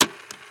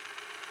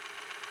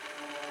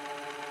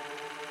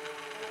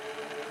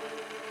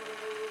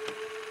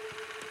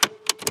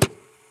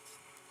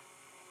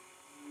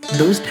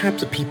those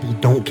types of people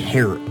don't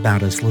care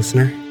about us,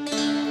 listener.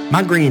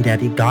 My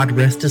granddaddy, God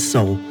rest his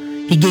soul,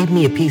 he gave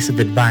me a piece of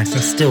advice I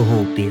still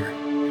hold dear.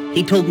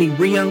 He told me,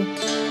 Rio,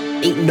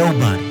 ain't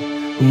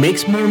nobody who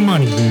makes more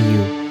money than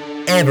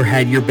you ever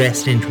had your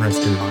best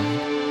interest in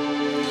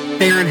mind.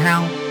 Fair and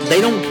Hal, they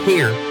don't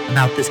care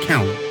about this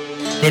county.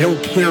 They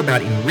don't care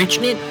about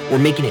enriching it or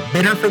making it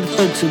better for the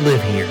folks who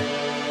live here.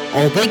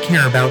 All they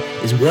care about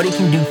is what it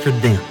can do for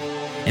them,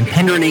 and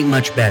Penderin ain't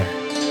much better.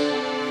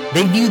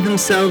 They view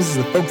themselves as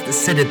the folks that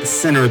sit at the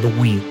center of the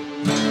wheel,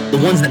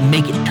 the ones that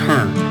make it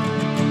turn,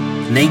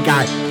 and they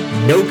got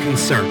no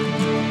concern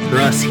for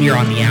us here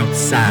on the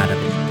outside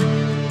of it.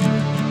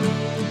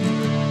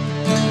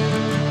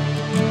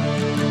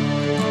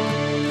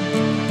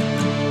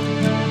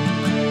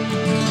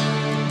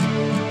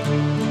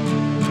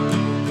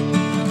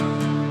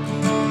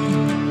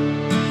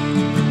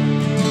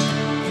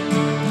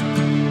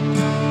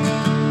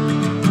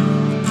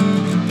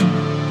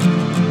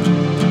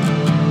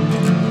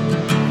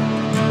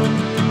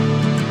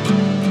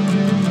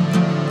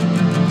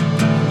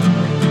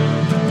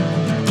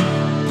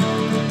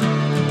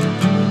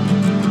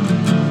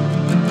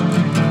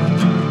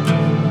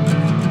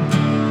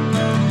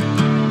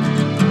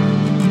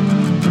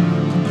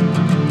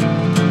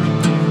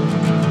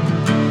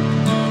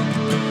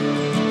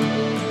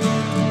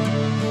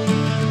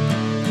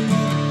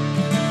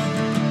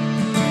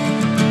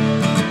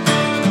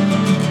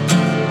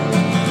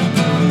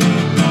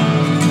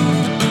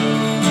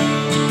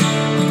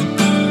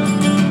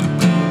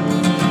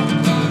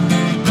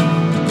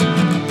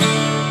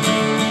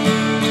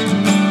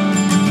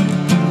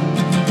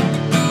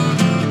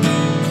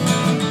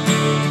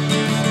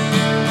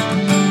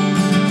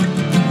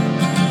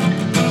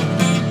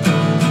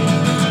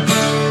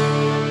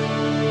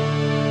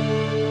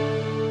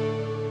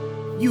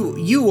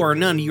 You or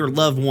none of your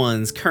loved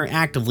ones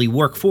actively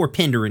work for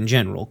Penderin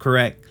General,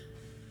 correct?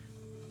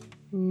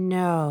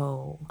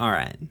 No. All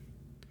right.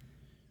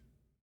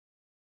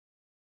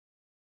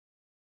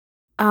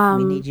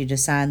 We need you to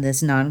sign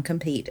this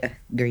non-compete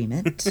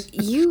agreement.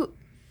 You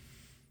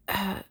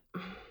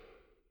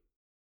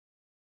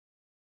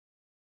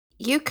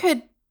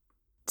could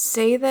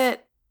say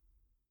that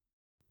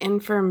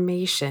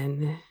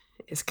information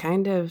is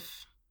kind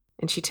of,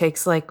 and she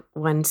takes like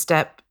one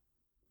step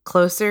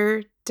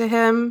closer to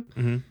him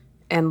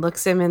and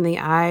looks him in the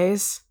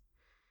eyes.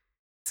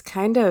 It's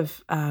kind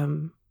of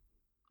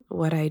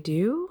what I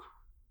do.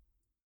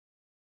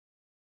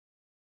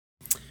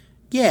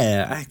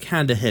 Yeah, I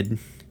kind of had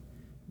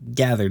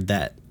gathered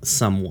that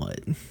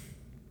somewhat.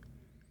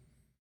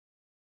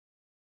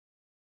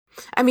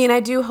 I mean,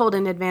 I do hold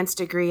an advanced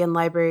degree in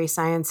library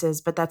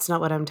sciences, but that's not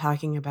what I'm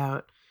talking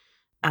about.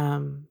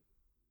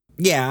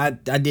 Yeah,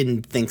 I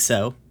didn't think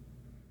so.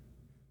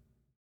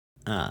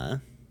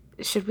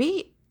 Should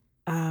we?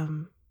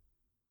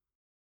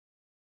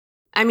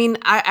 I mean,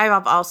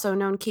 I've also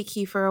known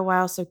Kiki for a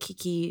while, so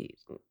Kiki,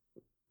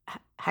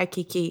 hi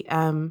Kiki,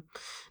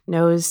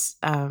 knows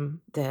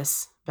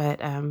this, but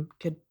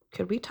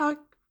could we talk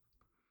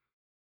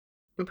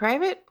in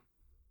private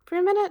for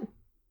a minute?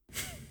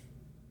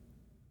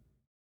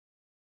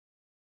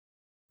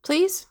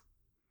 Please?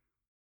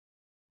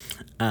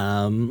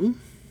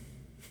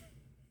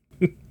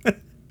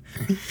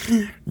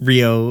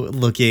 Rio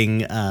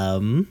looking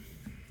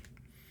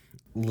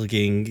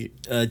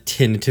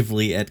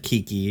tentatively at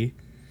Kiki,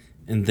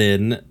 and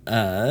then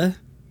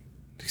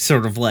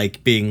sort of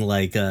like being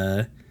like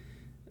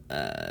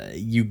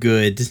you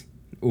good,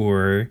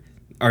 or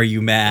are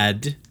you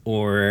mad,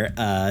 or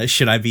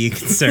should I be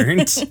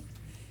concerned?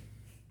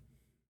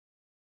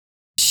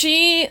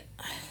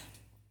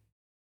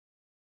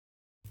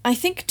 I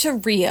think to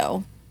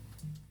Rio,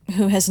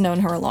 who has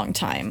known her a long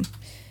time,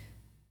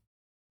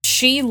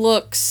 she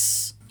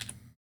looks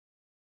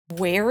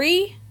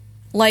wary.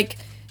 Like,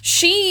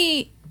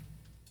 she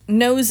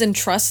knows and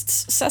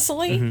trusts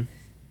Cecily,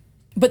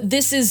 but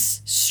this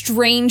is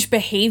strange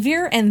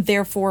behavior and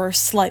therefore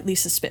slightly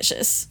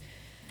suspicious.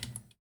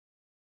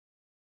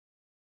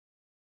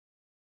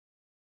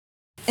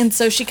 And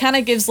so she kind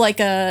of gives like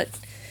a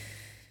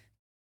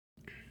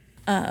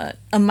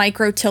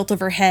micro tilt of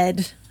her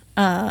head,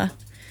 and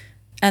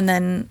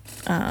then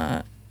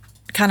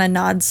kind of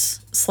nods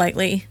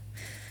slightly.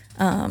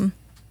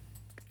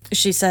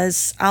 She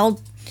says, I'll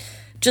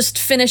just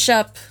finish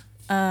up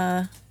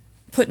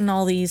putting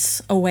all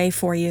these away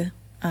for you,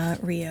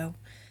 Rio.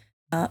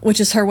 Which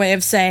is her way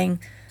of saying,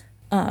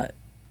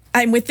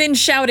 I'm within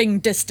shouting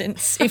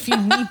distance if you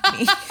need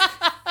me.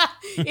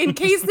 In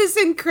case this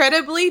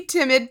incredibly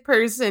timid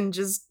person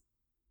just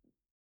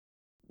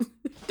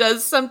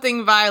does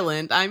something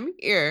violent, I'm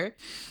here,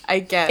 I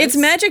guess. It's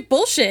magic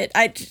bullshit.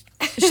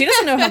 She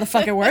doesn't know how the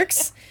fuck it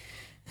works.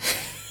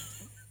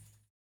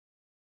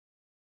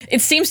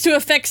 It seems to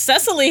affect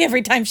Cecily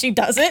every time she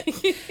does it.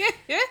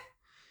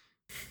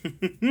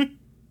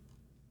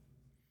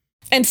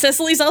 And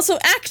Cecily's also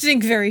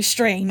acting very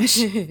strange.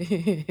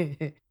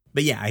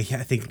 But yeah, I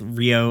think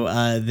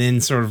Rio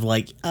then sort of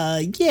like,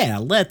 yeah,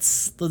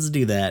 let's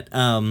do that.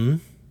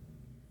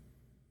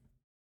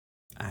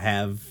 I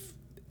have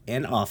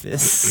an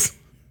office,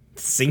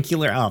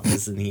 singular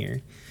office in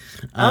here.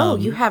 Oh,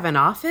 you have an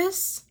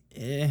office?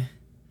 I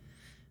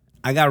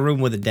got a room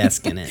with a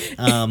desk in it.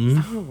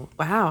 Oh,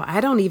 wow. I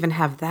don't even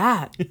have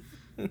that.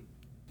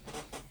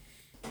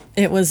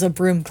 It was a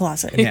broom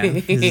closet. Yeah,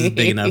 this is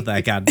big enough that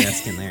I got a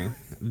desk in there.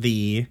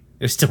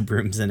 There's still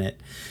brooms in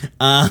it.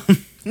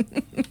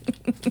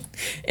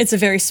 It's a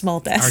very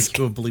small desk.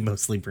 Arguably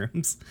mostly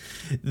brooms.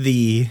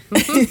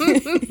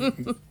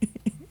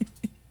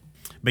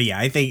 But yeah,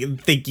 I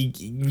think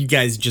you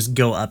guys just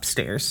go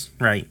upstairs,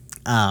 right?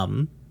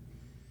 And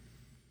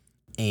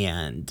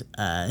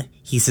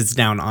he sits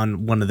down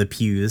on one of the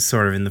pews,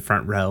 sort of in the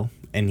front row,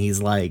 and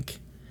he's like,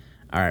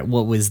 "All right,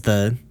 what's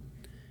the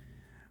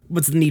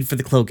need for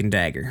the cloak and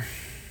dagger?"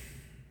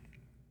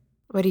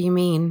 What do you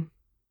mean?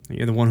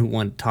 You're the one who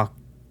wanted to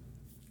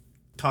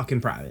talk in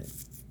private.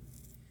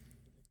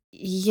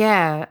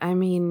 Yeah, I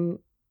mean,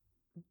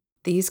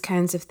 these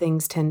kinds of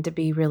things tend to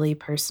be really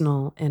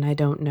personal, and I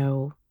don't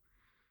know.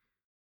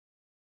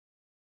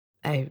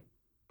 I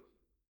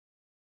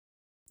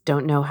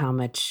don't know how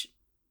much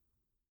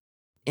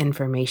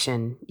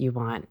information you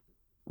want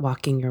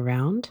walking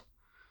around.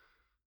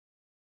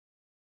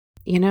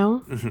 You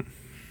know? Mm-hmm.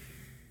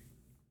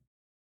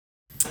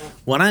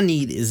 What I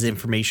need is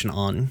information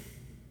on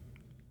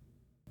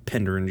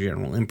Pender in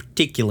general, in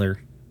particular,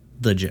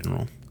 the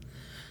general.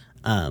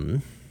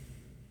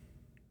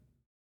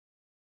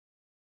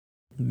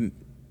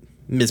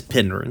 Ms.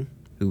 Penderin,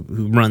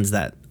 who runs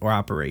that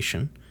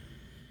operation.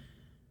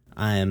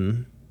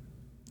 I'm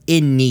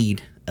in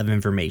need of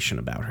information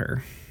about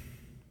her.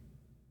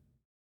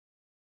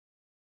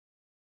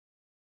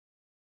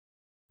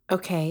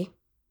 Okay.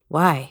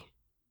 Why?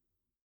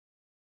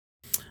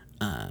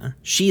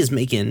 She is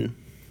making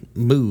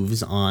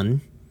moves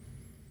on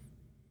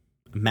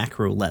a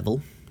macro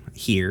level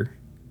here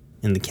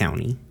in the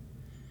county,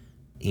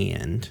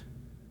 and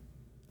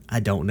I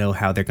don't know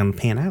how they're going to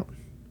pan out.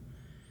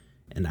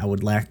 And I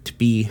would like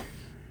to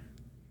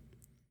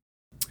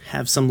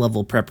have some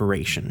level of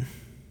preparation,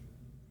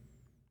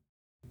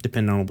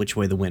 depending on which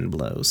way the wind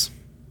blows.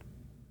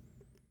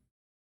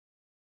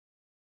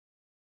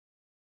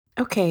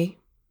 Okay.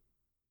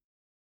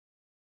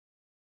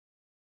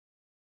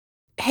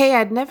 Hey,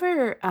 I'd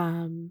never,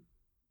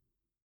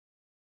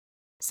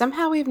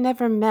 somehow we've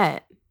never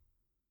met.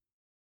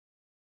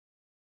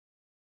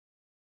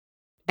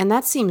 And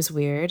that seems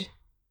weird.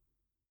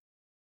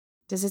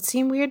 Does it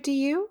seem weird to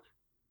you?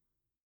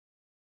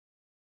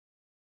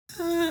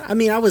 I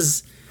mean, I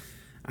was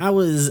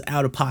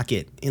out of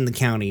pocket in the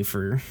county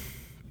for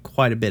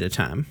quite a bit of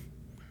time.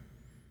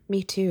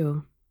 Me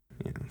too.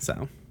 Yeah,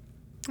 so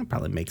that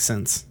probably makes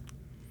sense.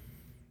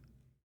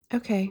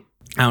 Okay.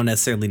 I don't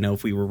necessarily know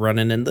if we were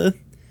running into,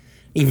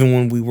 even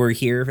when we were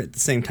here at the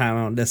same time,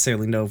 I don't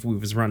necessarily know if we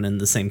was running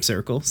the same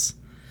circles.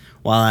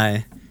 While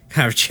I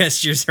kind of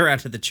gestures her out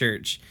to the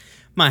church,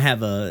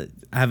 I've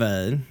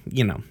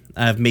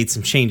made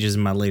some changes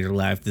in my later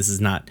life. This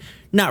is not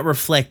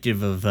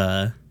reflective of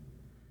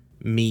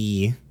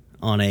me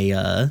on me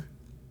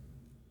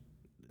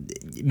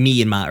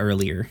in my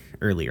earlier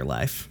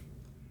life.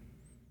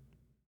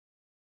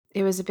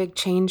 It was a big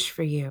change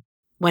for you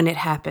when it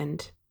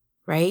happened,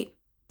 right?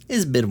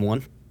 It's a bit of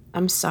one.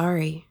 I'm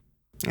sorry.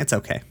 That's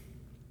okay.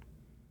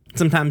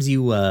 Sometimes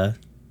you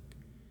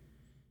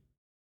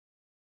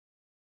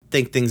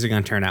think things are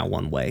going to turn out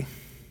one way,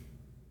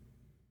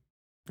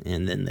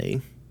 and then they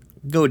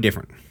go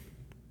different.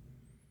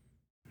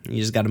 You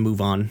just got to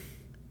move on.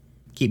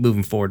 Keep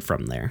moving forward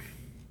from there.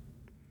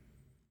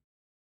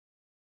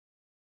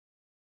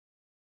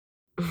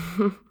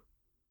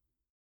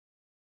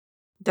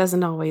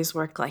 Doesn't always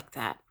work like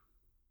that.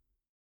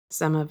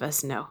 Some of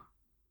us know.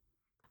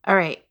 All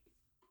right.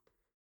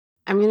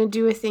 I'm going to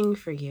do a thing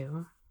for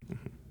you.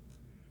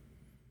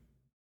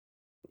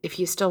 If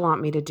you still want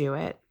me to do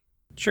it.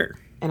 Sure.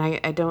 And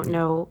I don't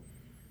know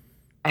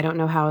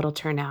how it'll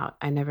turn out.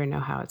 I never know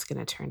how it's going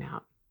to turn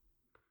out.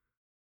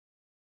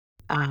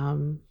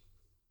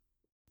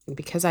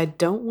 Because I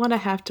don't want to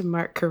have to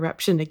mark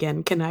corruption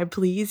again. Can I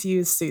please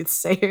use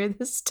soothsayer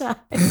this time?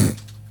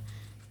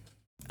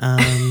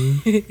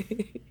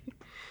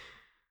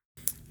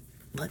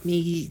 Let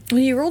me... Well,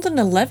 you rolled an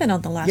 11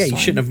 on the last one. Yeah, you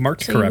shouldn't have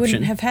marked corruption. You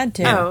wouldn't have had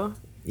to. Oh.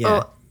 Yeah.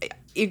 Well,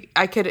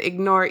 I could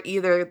ignore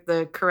either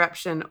the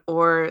corruption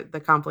or the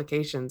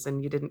complications,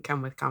 and you didn't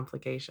come with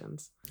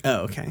complications.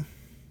 Oh, okay.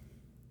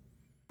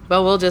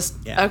 Well, we'll just...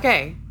 Yeah.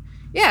 Okay.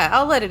 Yeah,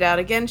 I'll let it out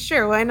again.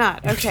 Sure, why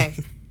not? Okay.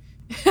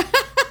 Here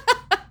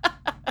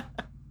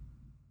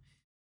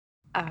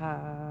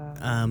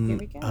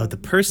we go. Oh, the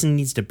person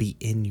needs to be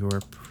in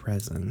your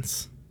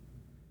presence.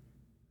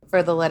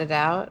 For the let it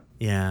out?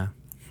 Yeah.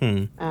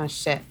 Oh,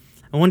 shit.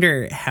 I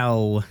wonder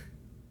how...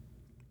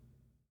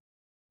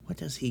 What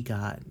does he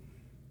got?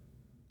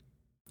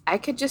 I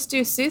could just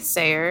do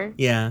soothsayer.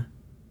 Yeah.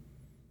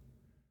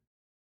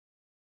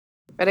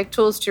 Prophetic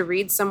tools to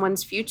read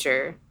someone's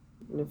future.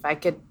 And if I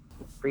could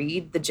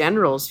read the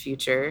general's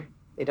future,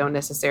 they don't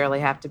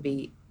necessarily have to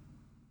be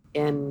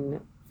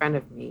in front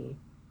of me.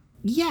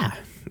 Yeah.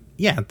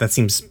 Yeah, that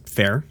seems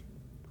fair.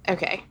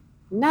 Okay.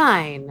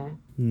 9.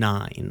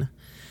 9.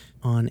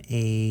 On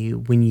a,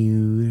 when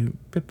you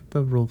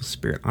roll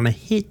spirit, on a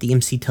hit, the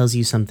MC tells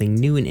you something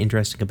new and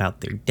interesting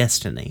about their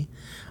destiny.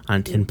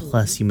 On 10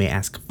 plus, you may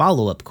ask a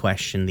follow-up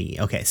question.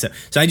 So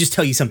I just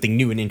tell you something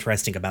new and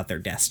interesting about their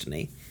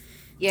destiny.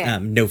 Yeah.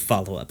 No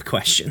follow-up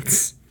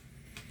questions.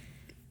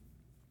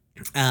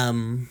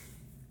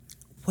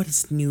 What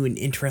is new and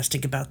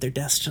interesting about their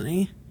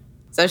destiny?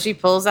 So she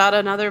pulls out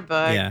another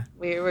book. Yeah.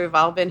 We've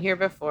all been here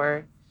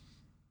before,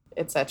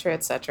 etc.,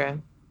 etc.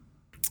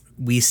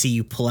 We see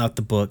you pull out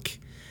the book.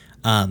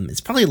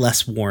 It's probably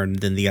less worn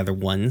than the other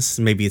ones.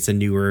 Maybe it's a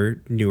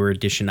newer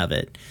edition of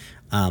it.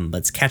 But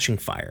it's Catching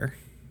Fire.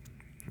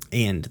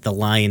 And the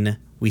line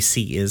we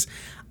see is,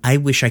 I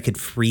wish I could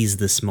freeze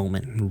this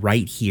moment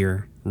right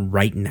here,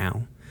 right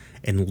now,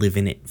 and live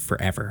in it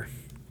forever.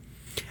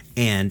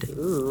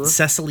 And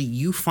Cecily,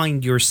 you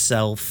find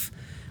yourself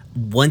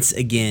once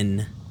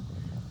again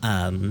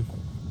on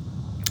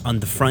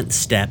the front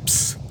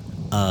steps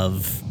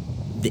of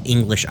the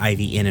English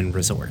Ivy Inn and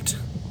Resort.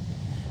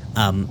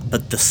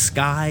 But the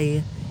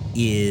sky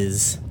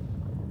is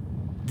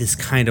this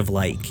kind of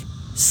like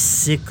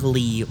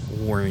sickly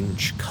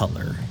orange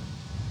color.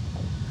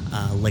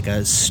 Like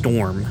a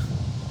storm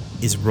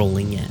is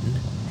rolling in.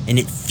 And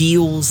it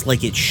feels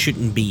like it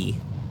shouldn't be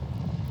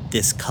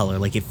this color.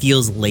 Like it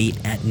feels late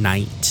at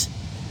night.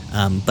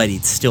 But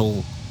it's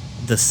still,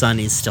 the sun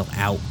is still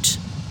out.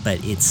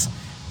 But it's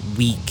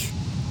weak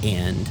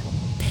and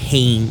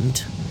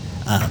pained,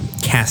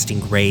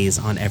 casting rays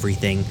on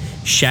everything.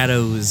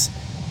 Shadows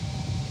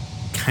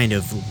kind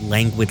of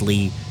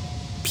languidly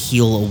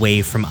peel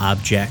away from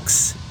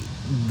objects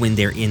when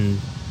they're in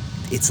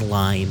its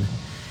line.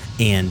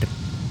 And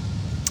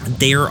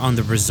there on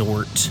the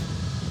resort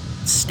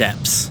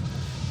steps,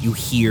 you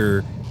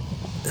hear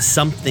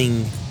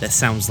something that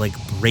sounds like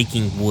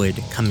breaking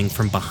wood coming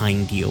from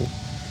behind you.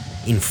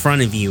 In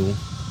front of you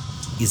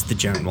is the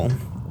general,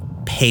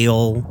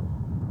 pale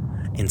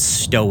and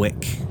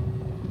stoic,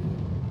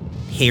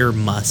 hair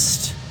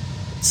mussed,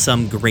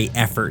 some great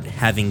effort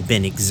having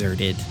been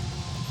exerted.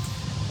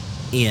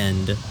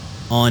 And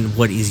on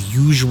what is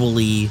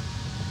usually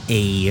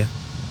a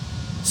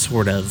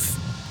sort of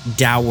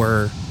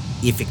dour,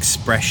 if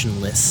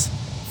expressionless,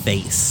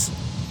 face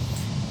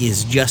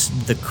is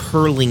just the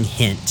curling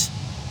hint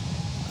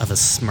of a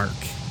smirk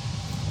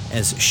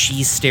as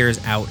she stares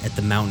out at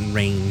the mountain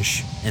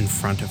range in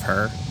front of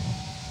her.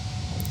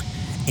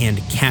 And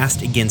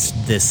cast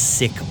against this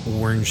sick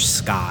orange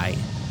sky,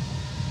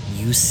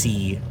 you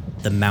see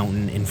the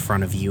mountain in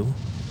front of you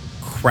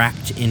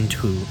cracked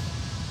into,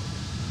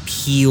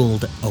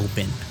 peeled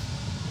open,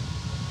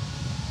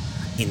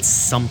 and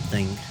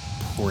something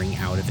pouring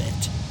out of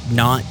it.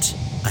 Not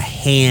a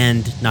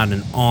hand, not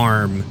an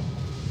arm,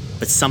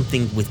 but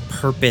something with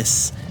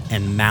purpose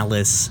and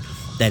malice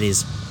that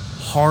is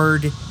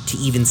hard to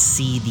even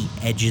see the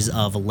edges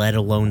of, let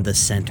alone the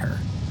center.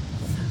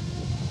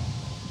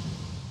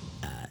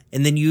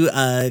 And then you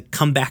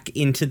come back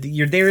into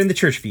you're there in the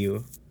church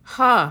view.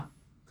 Huh.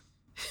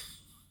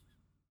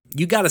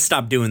 You gotta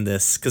stop doing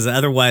this, because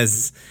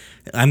otherwise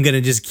I'm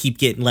gonna just keep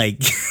getting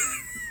like...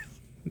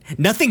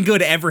 Nothing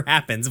good ever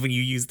happens when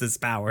you use this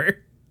power.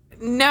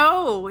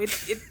 No,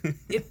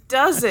 it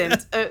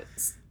doesn't.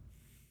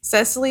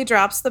 Cecily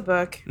drops the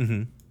book.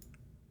 Mm-hmm.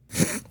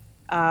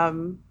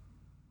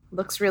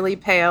 Looks really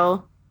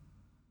pale.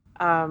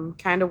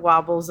 Kind of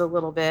wobbles a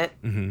little bit.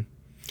 Mm-hmm.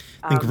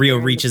 I think Rio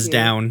reaches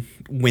down,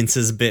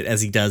 winces a bit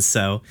as he does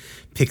so,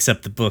 picks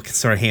up the book and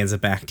sort of hands it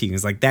back to you.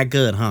 He's like, that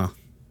good, huh?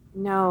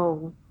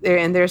 No.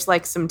 There's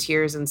like some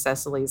tears in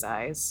Cecily's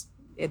eyes.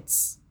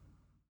 It's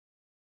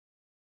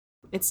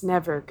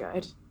never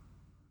good.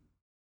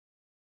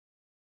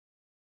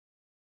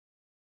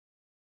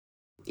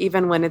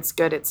 Even when it's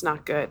good, it's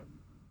not good.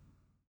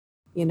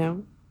 You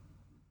know?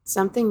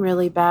 Something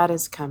really bad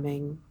is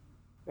coming,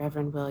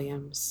 Reverend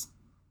Williams.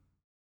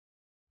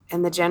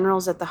 And the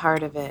general's at the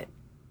heart of it.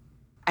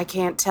 I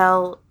can't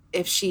tell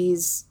if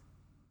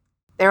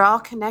they're all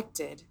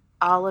connected.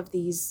 All of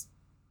these,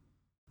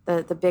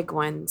 the big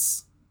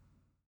ones.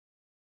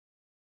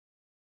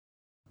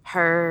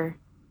 Her,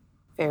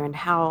 Farron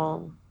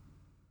Howell,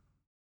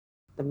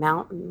 the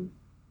mountain.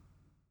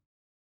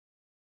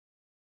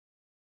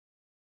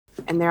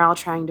 And they're all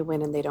trying to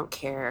win and they don't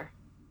care.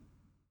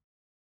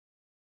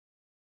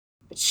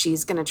 But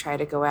she's going to try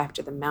to go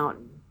after the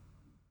mountain.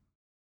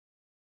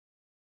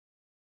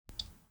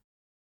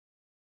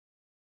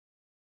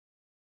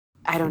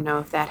 I don't know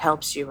if that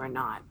helps you or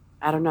not.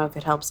 I don't know if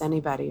it helps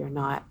anybody or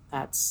not.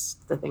 That's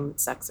the thing that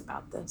sucks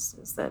about this,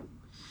 is that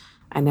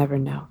I never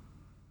know.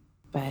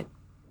 But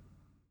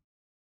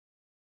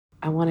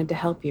I wanted to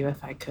help you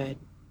if I could.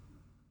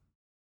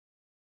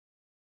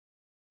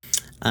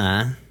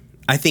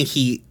 I think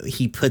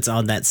he puts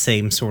on that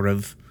same sort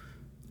of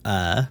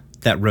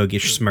that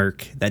roguish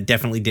smirk that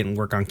definitely didn't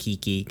work on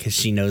Kiki, because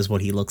she knows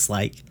what he looks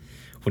like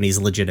when he's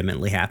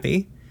legitimately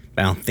happy.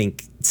 But I don't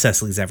think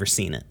Cecily's ever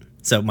seen it,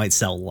 so it might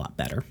sell a lot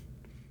better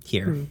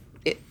here.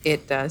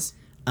 It does.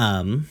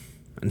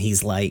 And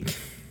he's like,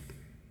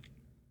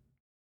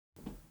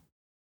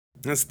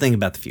 that's the thing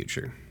about the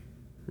future.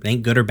 It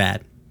ain't good or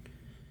bad.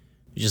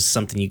 It's just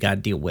something you gotta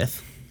deal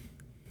with.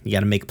 You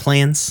gotta make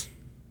plans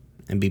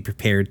and be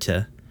prepared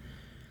to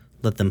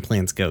let them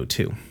plans go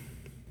too.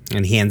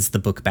 And he hands the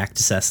book back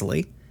to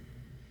Cecily.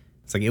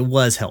 It's like, it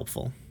was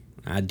helpful.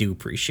 I do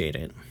appreciate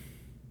it.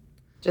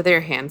 Do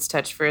their hands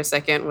touch for a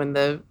second when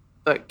the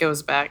book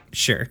goes back?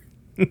 Sure.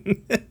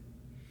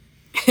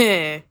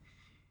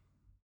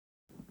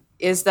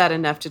 Is that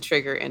enough to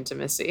trigger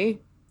intimacy?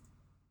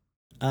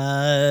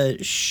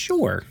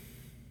 Sure.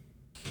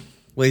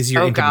 What is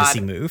your intimacy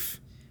move?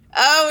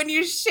 Oh, when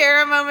you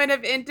share a moment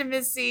of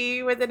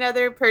intimacy with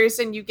another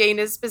person, you gain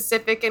a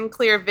specific and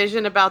clear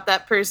vision about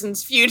that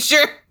person's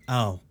future.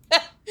 Oh.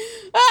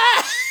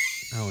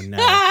 Oh no.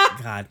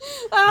 God.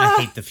 I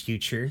hate the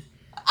future.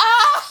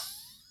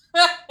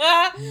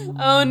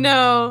 Oh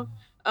no.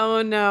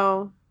 Oh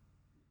no.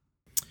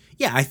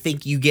 Yeah, I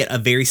think you get a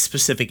very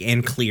specific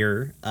and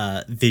clear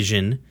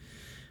vision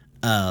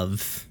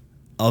of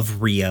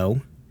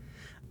Rio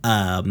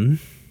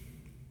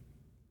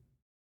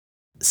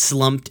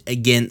slumped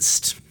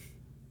against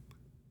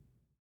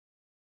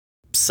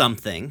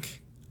something,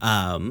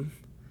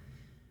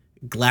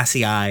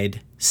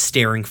 glassy-eyed,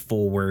 staring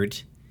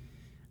forward,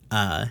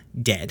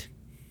 dead.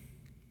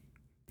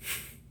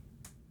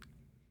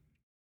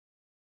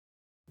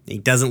 He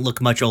doesn't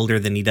look much older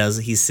than he does.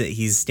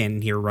 He's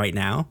standing here right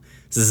now.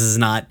 So this is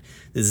not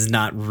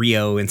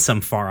Rio in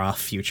some far off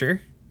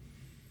future.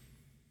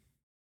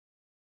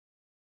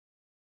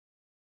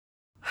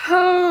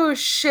 Oh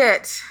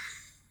shit.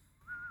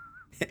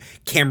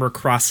 Camera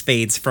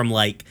crossfades from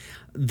like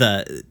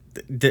the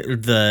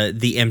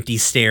empty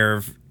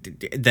stare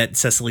that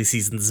Cecily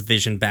sees in this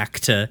vision back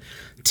to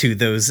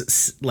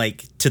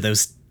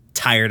those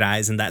tired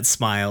eyes and that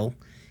smile.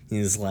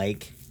 He's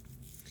like,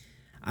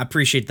 I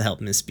appreciate the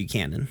help, Miss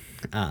Buchanan.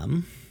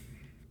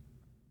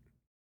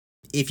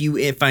 If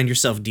you find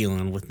yourself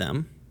dealing with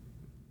them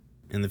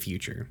in the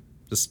future,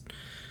 just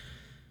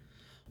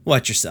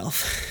watch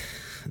yourself.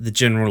 The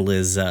general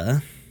is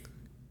not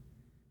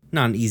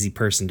an easy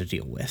person to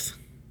deal with.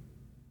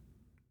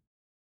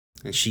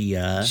 And she's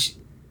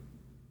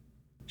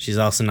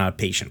also not a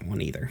patient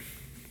one either.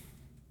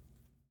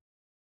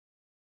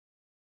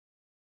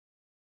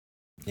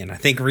 And I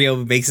think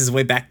Rio makes his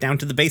way back down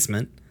to the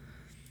basement.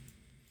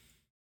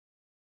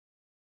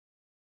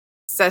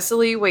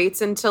 Cecily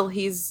waits until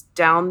he's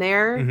down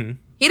there. Mm-hmm.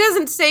 He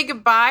doesn't say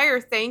goodbye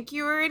or thank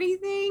you or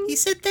anything. He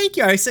said thank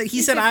you. He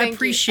said I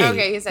appreciate.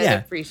 Okay, he said I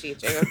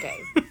appreciate you. Okay.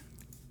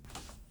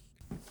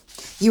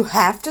 You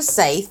have to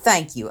say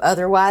thank you,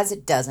 otherwise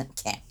it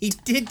doesn't count. He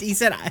did. He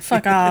said I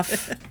Fuck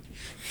off.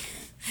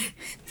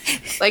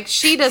 Like,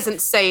 she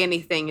doesn't say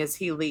anything as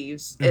he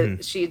leaves.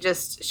 Mm-hmm.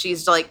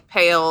 She's like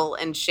pale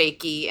and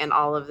shaky and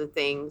all of the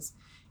things.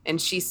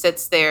 And she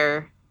sits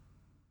there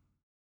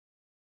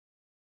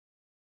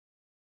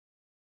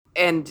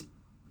and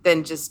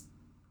then just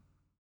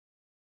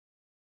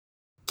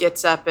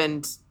gets up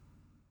and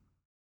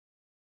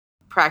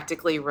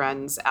practically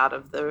runs out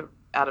of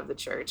the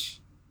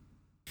church.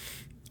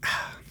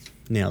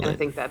 Nailed And it. I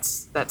think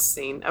that's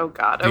scene. Oh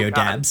God. Rio Oh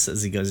God. dabs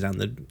as he goes down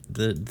the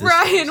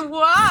Brian,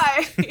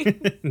 why?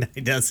 No,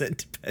 he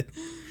doesn't. But,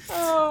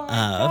 Oh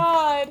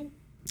my God.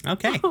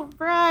 okay. Oh,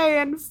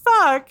 Brian,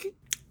 fuck.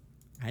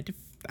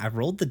 I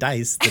rolled the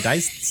dice. The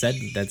dice said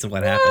that's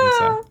what happened.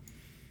 So.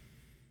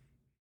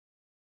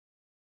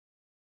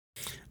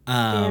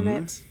 Damn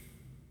it.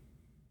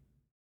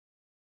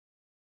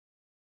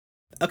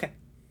 Okay.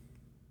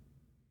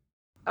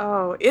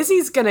 Oh,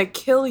 Izzy's gonna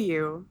kill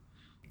you.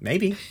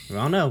 Maybe. I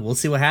don't know. We'll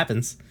see what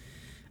happens.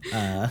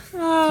 Future's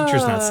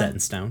not set in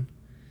stone.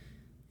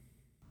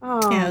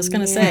 Oh, Yeah, I was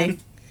gonna man. say,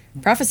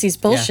 prophecy's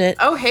bullshit.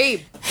 Oh,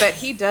 hey, but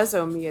he does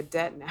owe me a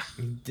debt now.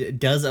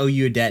 Does owe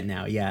you a debt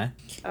now, yeah.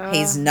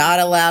 He's not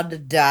allowed to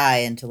die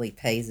until he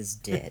pays his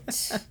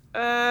debt.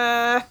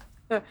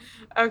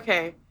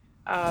 Okay.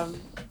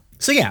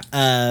 So yeah,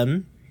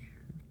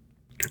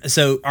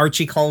 so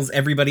Archie calls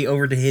everybody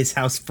over to his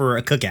house for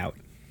a cookout.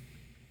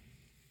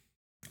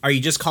 Are you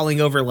just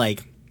calling over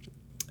like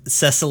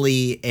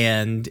Cecily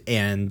and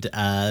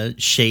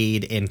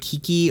Shade and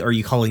Kiki? Or are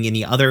you calling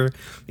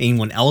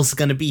anyone else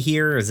going to be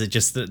here? Or is it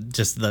just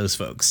those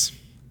folks?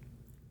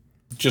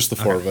 Just the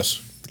four of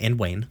us. And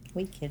Wayne.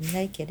 We can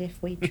make it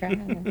if we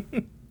try.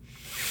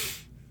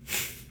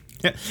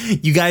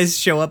 You guys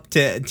show up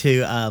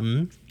to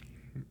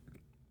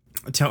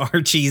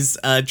Archie's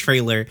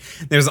trailer.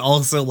 There's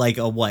also like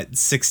a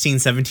 16,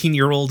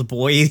 17-year-old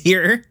boy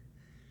here.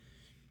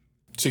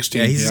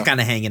 16. Yeah, he's just kind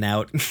of hanging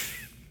out.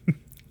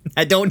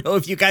 I don't know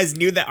if you guys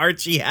knew that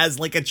Archie has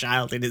like a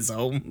child in his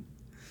home.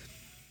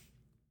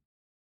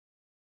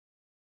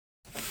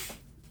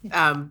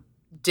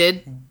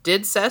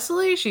 Did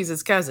Cecily? She's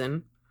his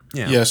cousin.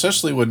 Yeah,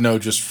 Cecily would know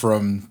just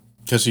from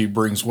because he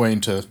brings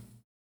Wayne to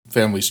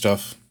family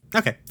stuff.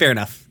 Okay, fair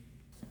enough.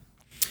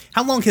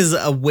 How long has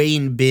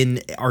Wayne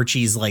been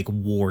Archie's like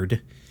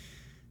ward?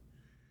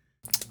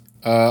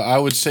 I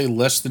would say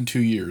less than 2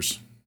 years.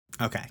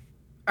 Okay,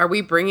 Are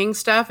we bringing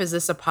stuff? Is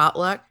this a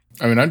potluck?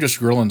 I mean, I'm just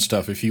grilling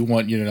stuff. If you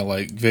want,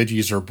 like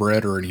veggies or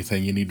bread or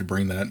anything, you need to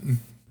bring that.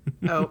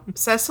 Oh,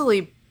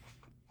 Cecily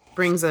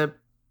brings a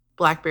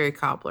blackberry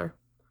cobbler.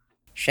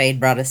 Shade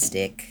brought a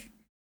stick.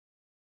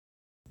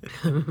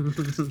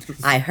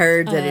 I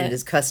heard that it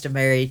is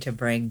customary to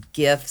bring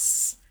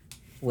gifts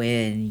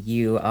when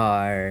you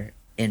are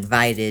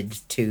invited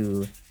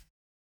to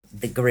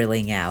the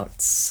grilling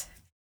outs.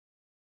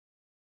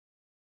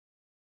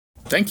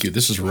 Thank you.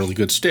 This is a really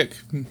good stick.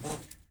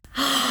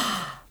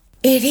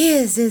 It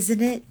is,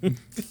 isn't it?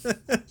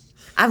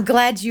 I'm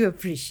glad you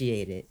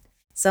appreciate it.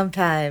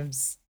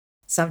 Sometimes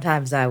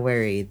I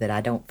worry that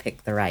I don't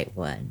pick the right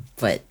one,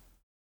 but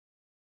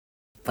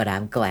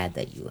I'm glad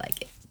that you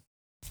like it.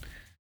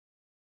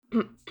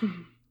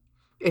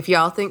 If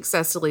y'all think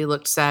Cecily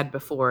looked sad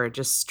before,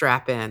 just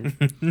strap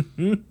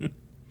in.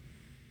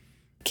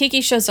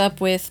 Kiki shows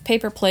up with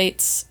paper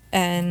plates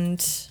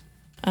and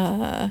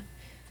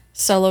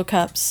solo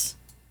cups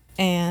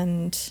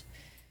and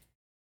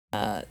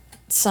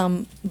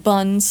some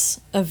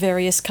buns of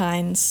various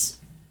kinds,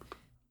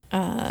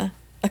 a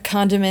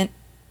condiment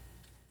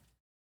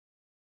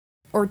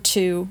or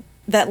two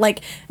that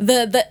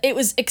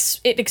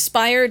it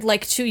expired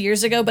like 2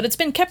 years ago, but it's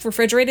been kept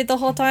refrigerated the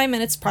whole time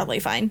and it's probably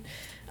fine.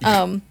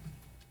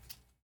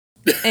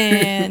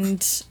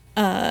 And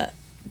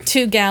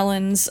 2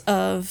 gallons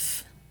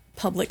of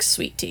Publix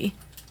sweet tea.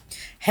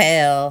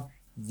 Hell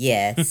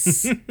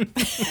yes.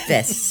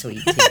 Best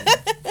sweet tea.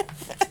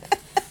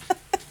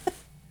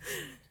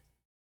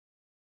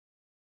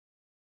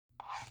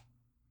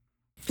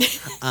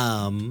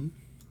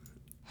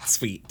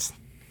 Sweet.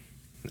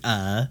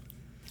 I'm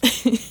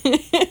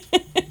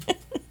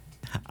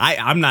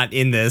not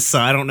in this, so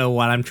I don't know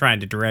what I'm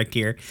trying to direct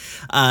here.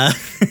 I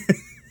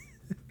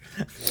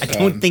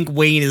don't think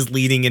Wayne is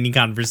leading any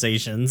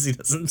conversations. He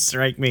doesn't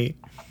strike me.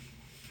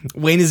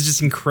 Wayne is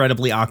just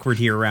incredibly awkward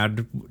here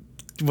around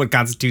what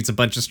constitutes a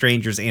bunch of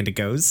strangers and a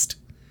ghost.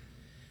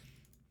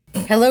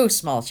 Hello,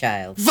 small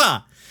child.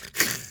 Va!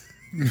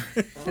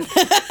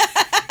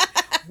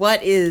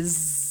 What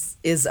is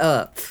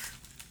up?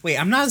 Wait,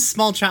 I'm not a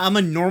small child. I'm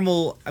a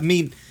normal. I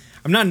mean,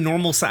 I'm not a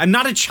normal. I'm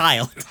not a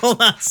child.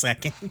 Hold on a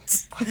second.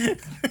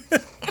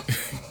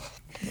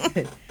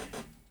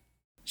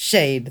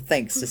 Shade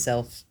thinks to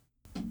self.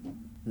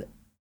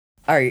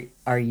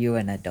 Are you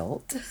an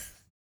adult?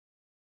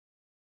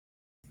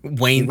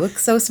 Wayne You look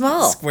so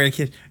small. Square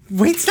kid.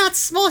 Wayne's not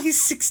small.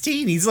 He's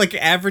 16. He's like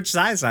average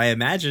size, I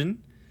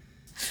imagine.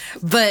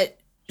 But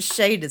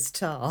Shade is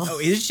tall. Oh,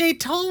 is Shade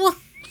tall?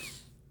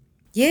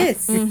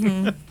 Yes.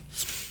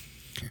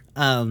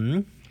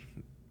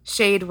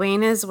 Shade,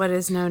 Wayne is what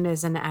is known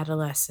as an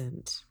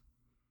adolescent.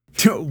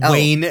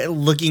 Wayne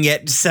looking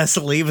at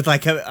Cecily with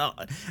like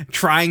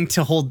trying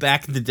to hold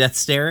back the death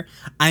stare.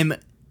 I'm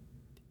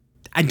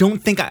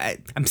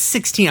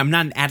 16. I'm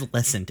not an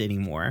adolescent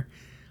anymore.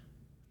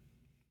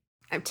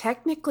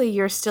 Technically,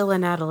 you're still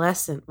an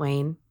adolescent,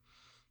 Wayne.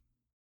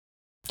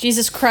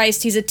 Jesus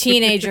Christ, he's a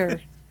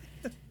teenager.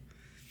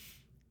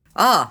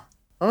 Ah,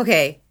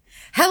 okay.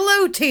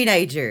 Hello,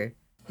 teenager.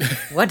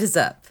 What is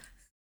up?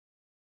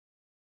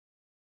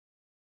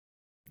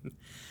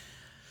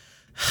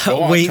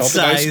 Go on, Wayne tell the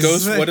nice sighs.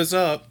 ghost what is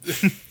up.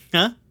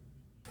 Huh?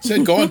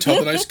 Said, go on, tell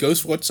the nice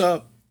ghost what's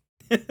up.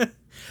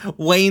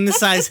 Wayne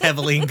sighs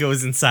heavily and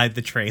goes inside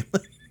the trailer.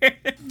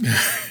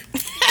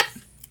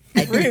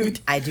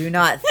 I do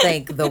not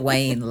think the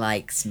Wayne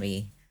likes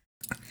me.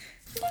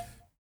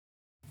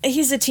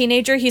 He's a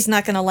teenager. He's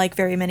not going to like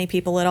very many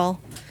people at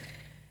all.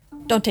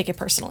 Don't take it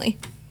personally.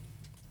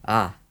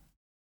 Ah,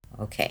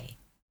 okay.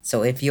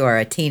 So if you are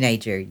a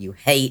teenager, you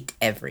hate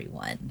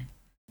everyone.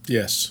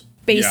 Yes.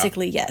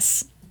 Basically,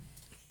 yes.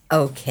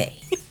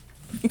 Okay.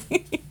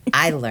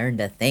 I learned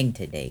a thing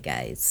today,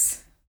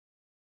 guys.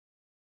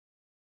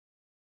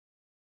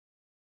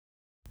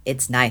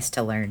 It's nice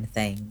to learn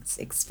things,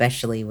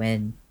 especially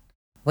when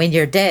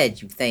you're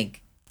dead, you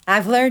think,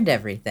 I've learned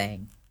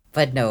everything.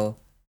 But no,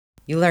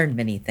 you learn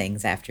many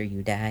things after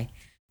you die.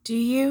 Do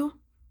you?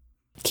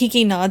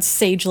 Kiki nods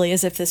sagely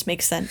as if this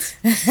makes sense.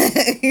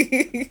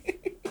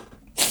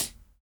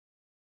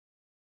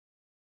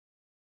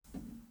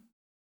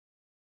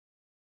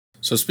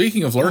 So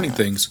speaking of learning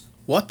things,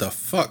 what the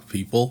fuck,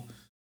 people?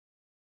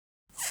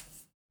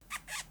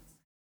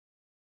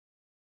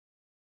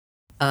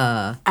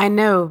 I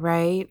know,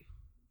 right?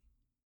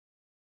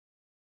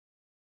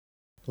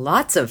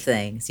 Lots of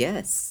things,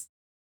 yes.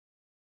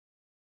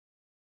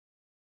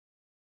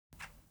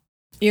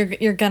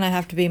 You're gonna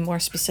have to be more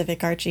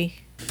specific, Archie.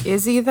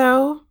 Is he,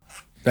 though?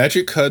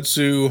 Magic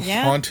Kudzu,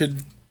 Yeah.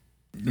 haunted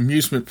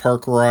amusement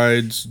park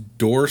rides,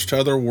 doors to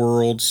other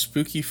worlds,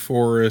 spooky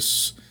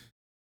forests.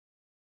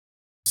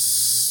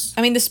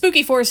 I mean, the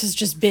spooky forest has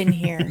just been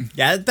here.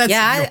 Yeah, that's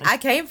I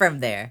came from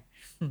there.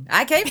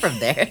 I came from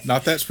there.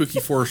 Not that spooky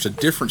forest, a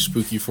different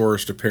spooky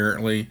forest,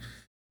 apparently.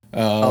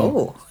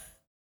 Oh.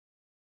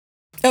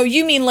 Oh,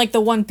 you mean like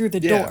the one through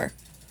the Yeah. door?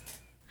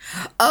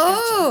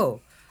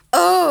 Oh.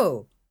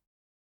 Oh.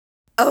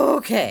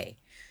 Okay.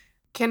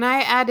 Can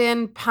I add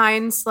in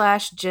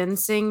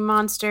pine/ginseng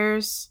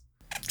monsters?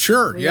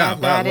 Sure. We Yeah.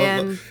 add that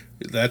well, in.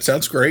 that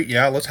sounds great.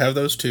 Yeah. Let's have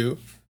those too.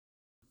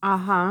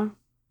 Uh-huh.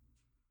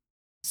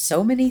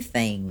 So many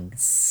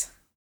things.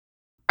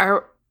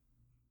 Are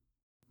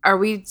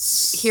we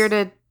here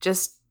to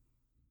just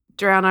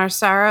drown our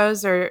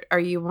sorrows, or are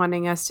you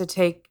wanting us to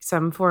take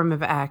some form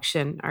of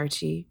action,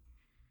 Archie?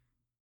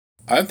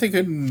 I'm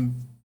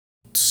thinking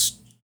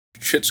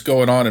shit's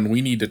going on and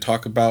we need to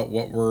talk about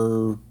what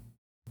we're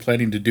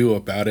planning to do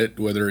about it,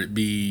 whether it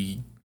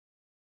be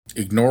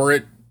ignore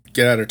it,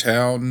 get out of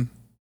town,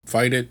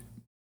 fight it,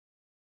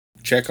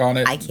 check on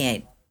it. I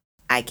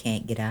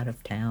can't get out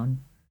of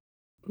town.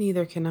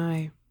 Neither can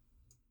I.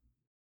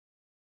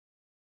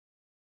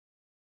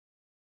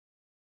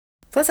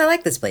 Plus, I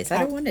like this place. I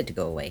don't want it to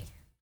go away.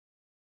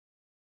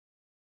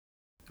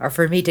 Or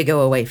for me to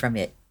go away from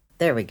it.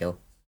 There we go.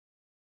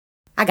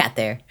 I got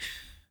there.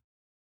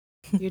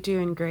 You're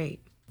doing great.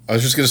 I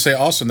was just going to say,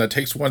 awesome. That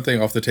takes one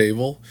thing off the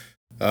table.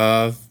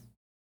 What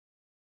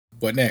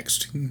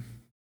next?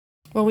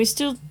 Well, we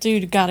still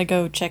do gotta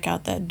go check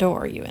out that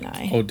door, you and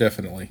I. Oh,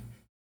 definitely.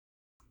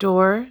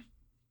 Door?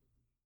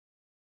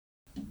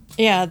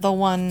 Yeah, the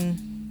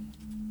one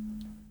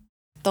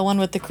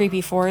with the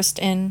creepy forest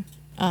inn,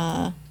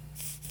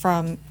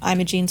 from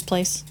Imogene's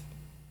place.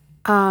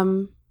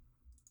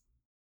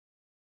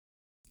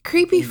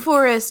 Creepy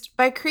forest.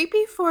 By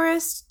creepy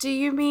forest, do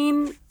you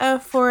mean a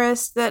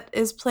forest that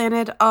is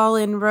planted all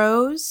in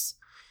rows?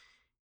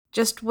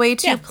 Just way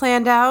too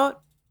planned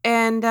out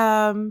and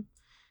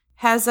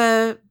has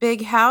a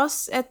big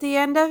house at the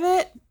end of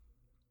it?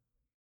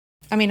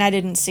 I mean, I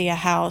didn't see a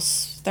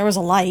house. There was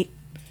a light.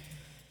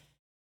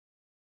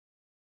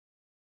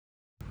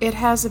 It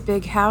has a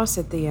big house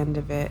at the end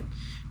of it.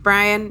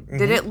 Brian,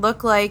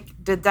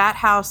 did that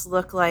house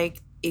look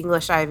like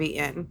English Ivy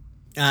Inn?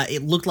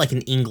 It looked like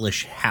an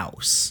English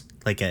house.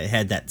 Like it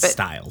had that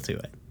style to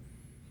it.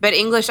 But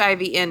English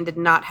Ivy Inn did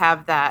not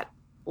have that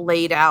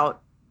laid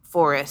out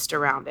forest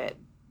around it.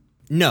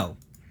 No.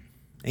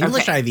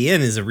 English Ivy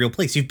Inn is a real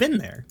place. You've been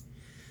there.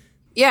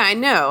 Yeah, I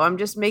know. I'm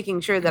just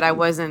making sure that I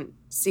wasn't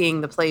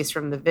seeing the place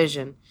from the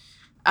vision.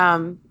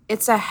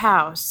 It's a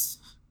house.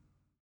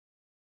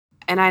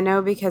 And I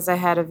know because I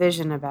had a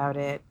vision about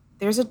it.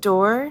 There's a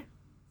door.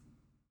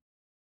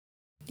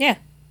 Yeah.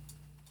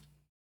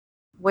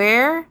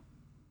 Where?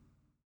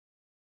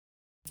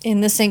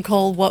 In the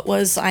sinkhole, what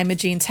was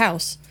Imogene's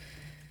house?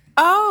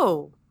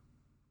 Oh.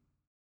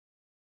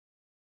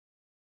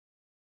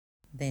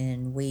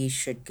 Then we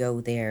should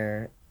go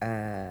there.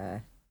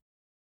 I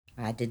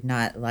did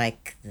not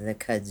like the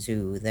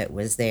kudzu that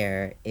was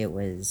there. It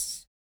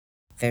was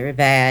very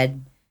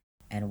bad,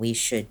 and we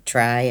should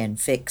try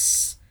and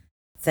fix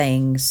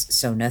things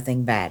so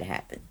nothing bad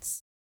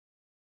happens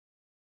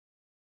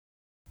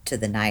to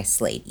the nice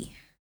lady.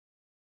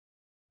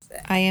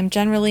 I am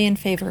generally in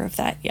favor of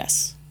that,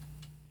 yes.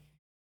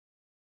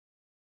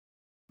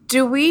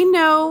 Do we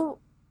know?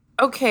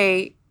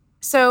 Okay,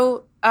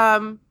 so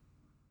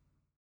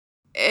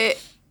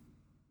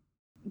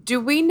do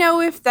we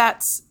know if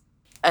that's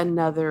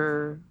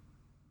another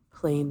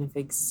plane of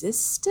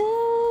existence,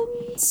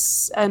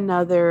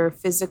 another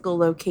physical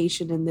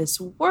location in this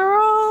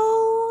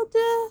world?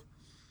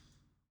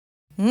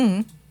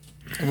 I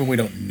mean, we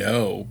don't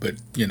know, but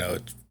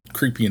it's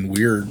creepy and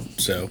weird.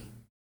 So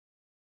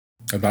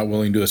I'm not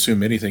willing to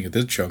assume anything at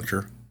this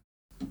juncture.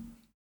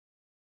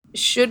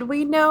 Should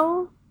we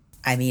know?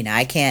 I mean,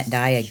 I can't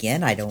die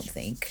again, I don't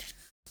think.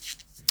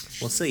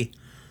 We'll see.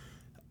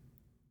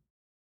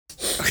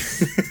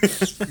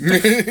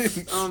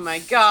 Oh my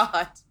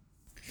god.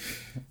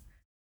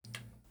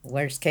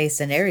 Worst case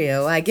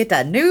scenario, I get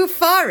a new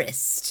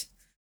forest.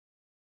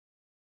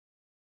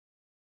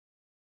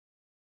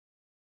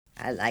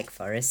 I like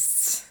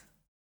forests.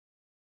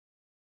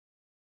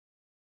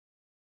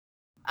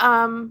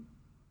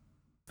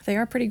 They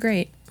are pretty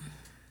great.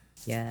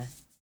 Yeah.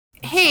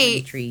 Hey. So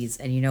many trees,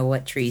 and you know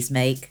what trees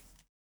make?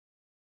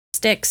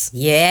 Sticks.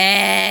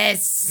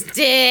 Yes,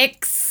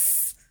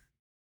 sticks.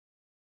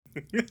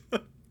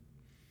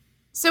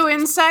 So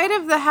inside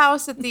of the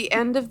house at the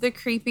end of the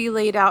creepy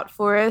laid out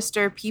forest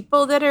are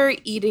people that are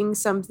eating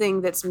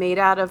something that's made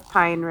out of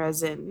pine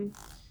resin,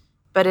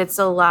 but it's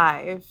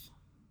alive.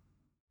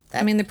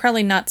 I mean, they're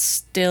probably not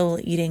still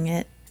eating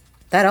it.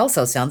 That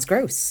also sounds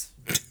gross.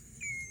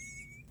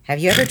 Have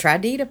you ever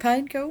tried to eat a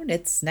pine cone?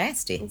 It's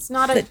nasty. It's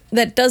not a...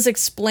 That does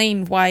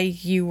explain why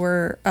you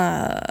were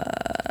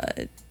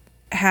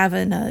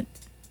having a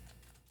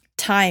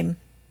time.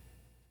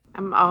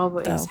 I'm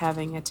always though.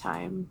 having a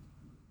time.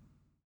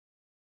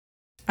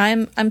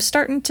 I'm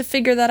starting to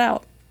figure that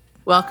out.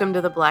 Welcome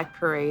to the Black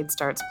Parade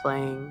starts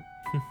playing.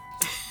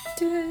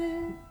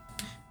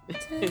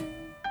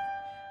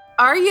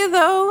 Are you,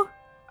 though?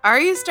 Are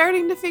you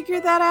starting to figure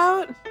that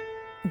out?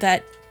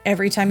 That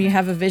every time you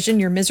have a vision,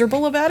 you're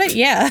miserable about it?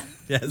 Yeah.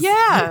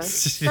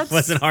 Yes. Yeah. It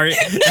wasn't hard.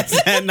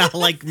 That's not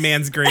like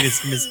man's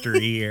greatest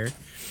mystery here.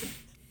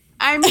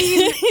 I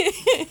mean,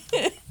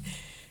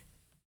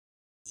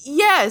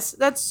 Yes,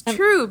 that's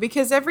true,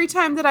 because every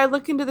time that I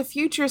look into the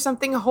future,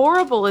 something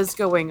horrible is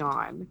going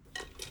on.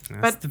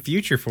 That's the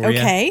future for you.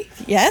 Okay,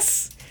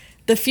 yes.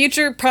 The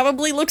future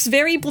probably looks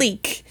very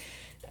bleak.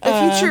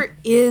 The future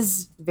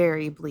is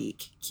very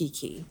bleak,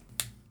 Kiki.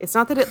 It's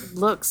not that it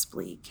looks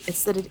bleak,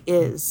 it's that it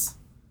is.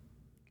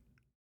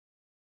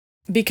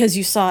 Because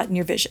you saw it in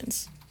your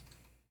visions.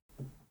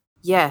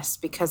 Yes,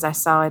 because I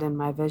saw it in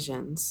my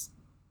visions.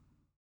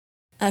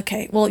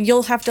 Okay, well,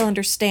 you'll have to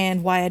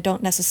understand why I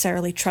don't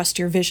necessarily trust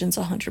your visions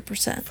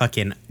 100%.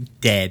 Fucking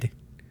dead.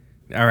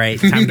 All right,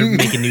 time to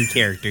make a new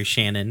character,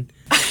 Shannon.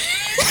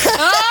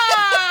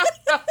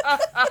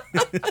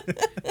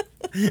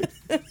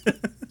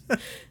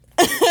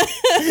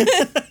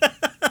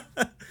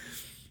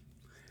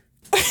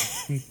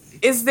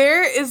 Is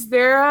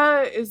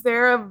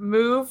there a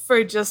move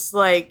for just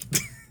like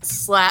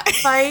slap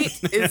fight?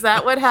 Is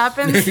that what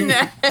happens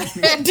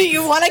next? Do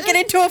you want to get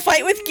into a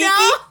fight with Kiki?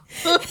 No.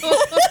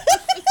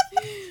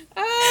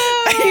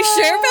 Are you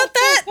sure about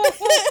that?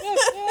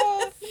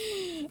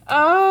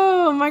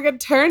 Oh my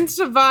god, turns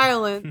to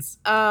violence.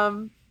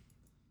 Oh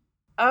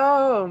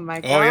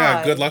my god. Oh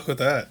yeah, good luck with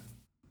that.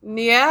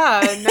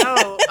 Yeah,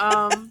 no.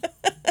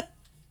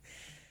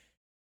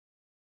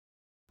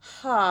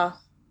 Huh.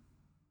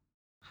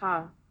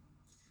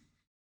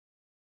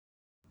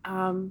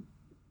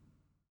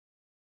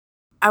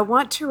 I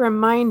want to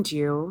remind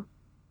you,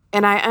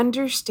 and I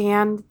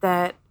understand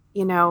that,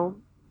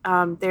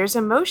 there's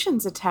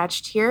emotions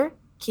attached here,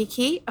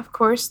 Kiki. Of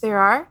course there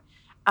are.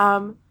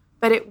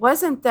 But it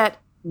wasn't that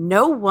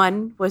no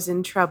one was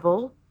in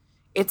trouble.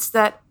 It's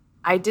that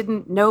I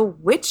didn't know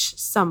which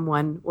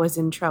someone was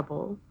in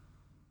trouble.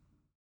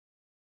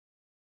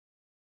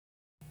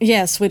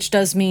 Yes, which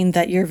does mean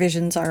that your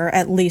visions are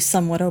at least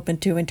somewhat open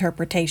to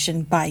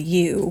interpretation by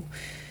you.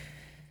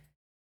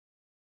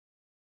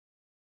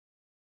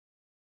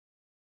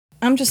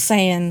 I'm just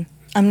saying,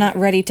 I'm not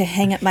ready to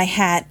hang up my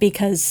hat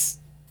because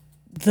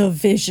the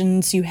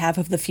visions you have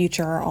of the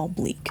future are all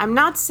bleak. I'm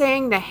not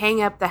saying to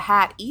hang up the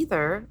hat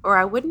either, or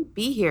I wouldn't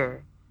be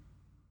here.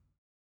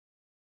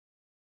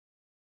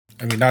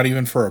 I mean, not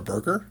even for a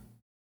burger?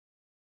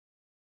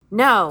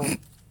 No.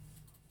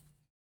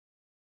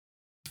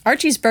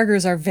 Archie's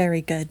burgers are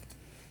very good.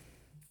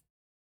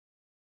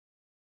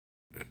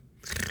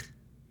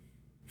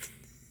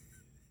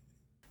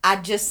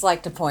 I'd just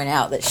like to point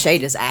out that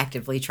Shade is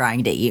actively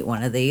trying to eat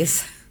one of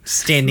these.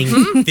 Standing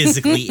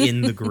physically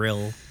in the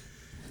grill.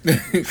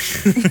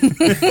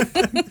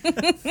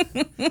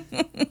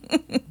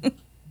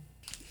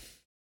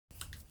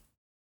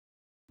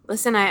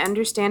 Listen, I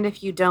understand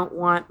if you don't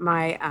want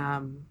my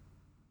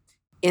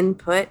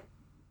input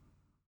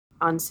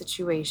on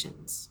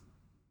situations.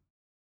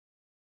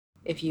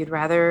 If you'd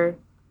rather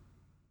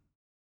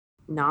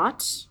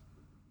not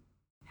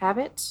have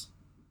it,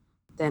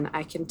 then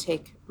I can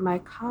take my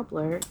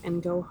cobbler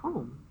and go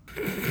home.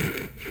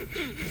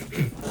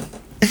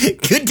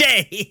 Good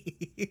day.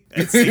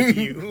 I see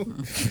you.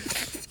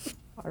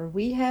 Are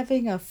we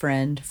having a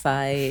friend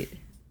fight?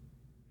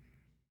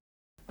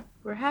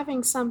 We're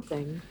having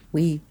something.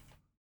 We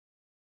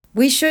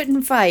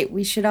shouldn't fight.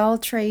 We should all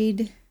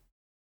trade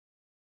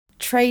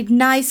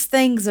nice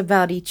things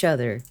about each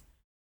other.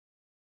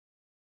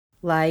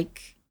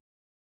 Like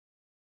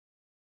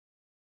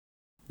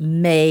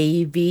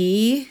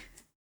maybe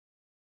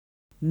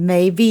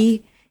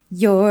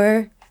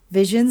your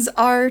visions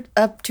are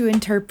up to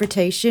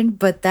interpretation,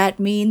 but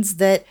that means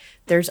that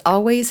there's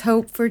always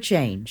hope for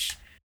change.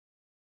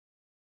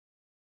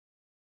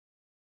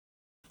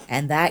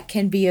 And that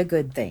can be a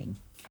good thing.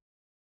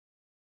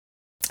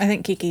 I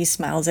think Kiki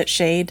smiles at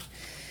Shade.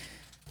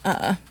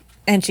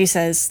 And she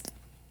says,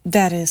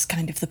 that is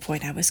kind of the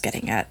point I was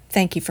getting at.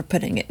 Thank you for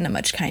putting it in a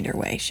much kinder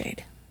way,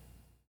 Shade.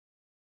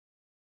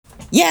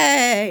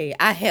 Yay!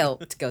 I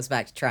helped. Goes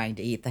back to trying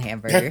to eat the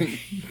hamburger.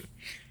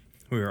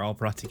 We were all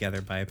brought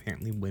together by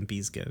apparently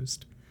Wimpy's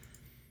ghost.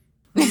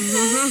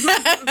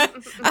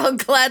 I'll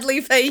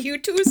gladly pay you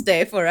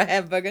Tuesday for a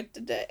hamburger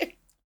today.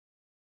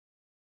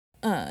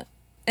 And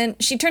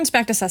she turns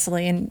back to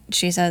Cecily and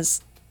she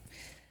says,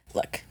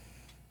 look,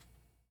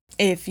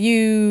 if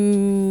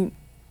you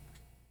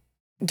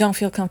don't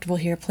feel comfortable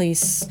here,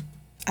 please,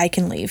 I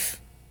can leave.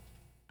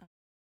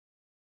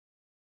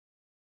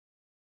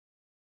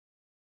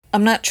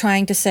 I'm not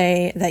trying to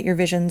say that your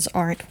visions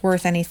aren't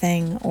worth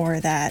anything or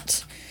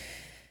that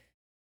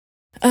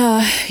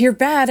you're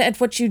bad at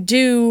what you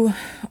do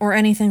or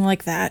anything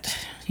like that.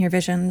 Your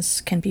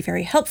visions can be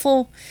very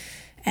helpful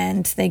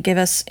and they give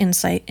us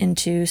insight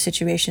into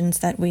situations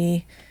that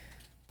we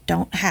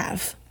don't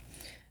have.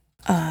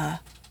 The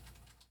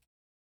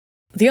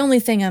only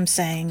thing I'm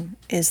saying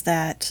is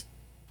that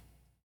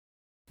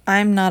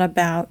I'm not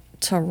about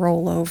to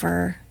roll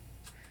over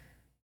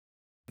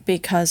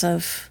because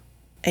of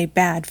a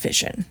bad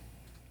vision.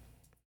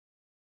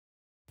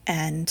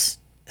 And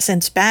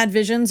since bad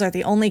visions are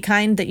the only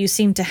kind that you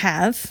seem to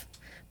have,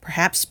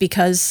 perhaps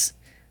because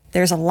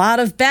there's a lot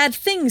of bad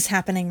things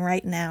happening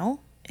right now,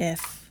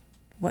 if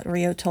what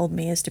Rio told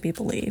me is to be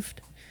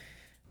believed,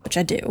 which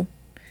I do.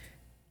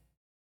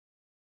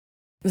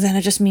 then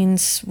it just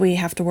means we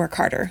have to work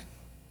harder.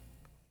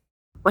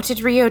 What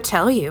did Rio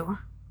tell you?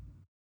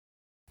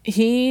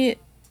 He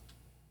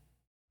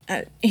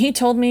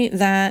told me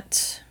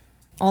that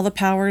all the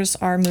powers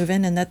are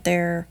moving and that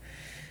there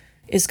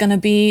is going to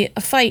be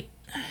a fight,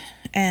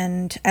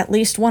 and at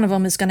least one of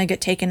them is going to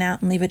get taken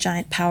out and leave a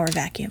giant power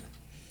vacuum.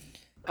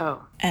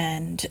 Oh.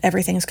 And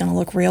everything's going to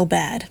look real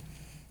bad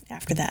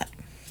after that.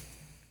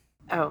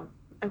 Oh,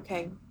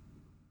 okay.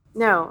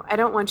 No, I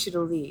don't want you to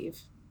leave.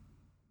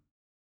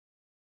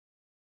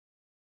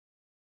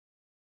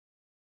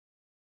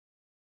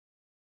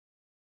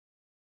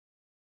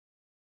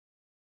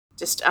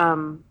 Just,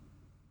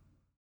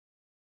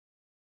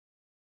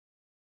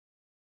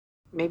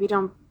 maybe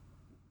don't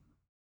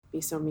be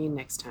so mean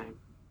next time.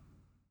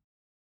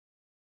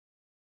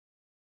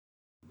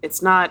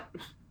 It's not...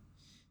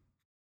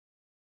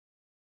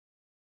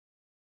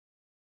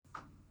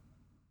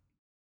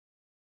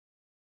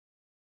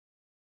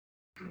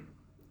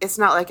 It's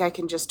not like I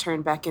can just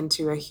turn back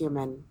into a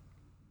human.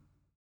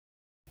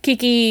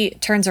 Kiki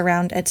turns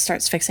around and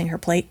starts fixing her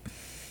plate.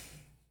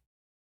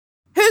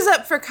 Who's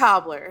up for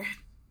cobbler?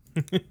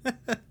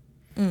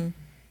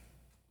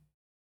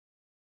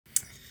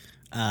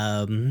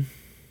 All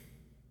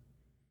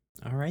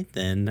right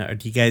then.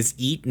 Do you guys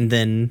eat, and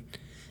then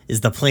is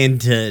the plan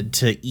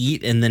to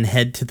eat and then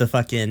head to the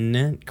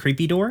fucking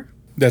creepy door?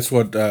 That's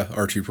what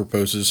Archie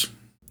proposes.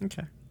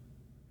 Okay.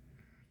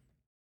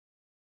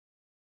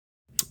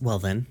 Well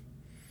then,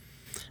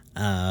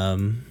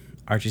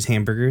 Archie's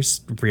hamburgers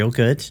real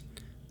good.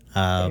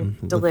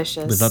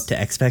 Delicious. Live up to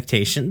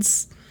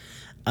expectations.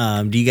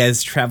 Do you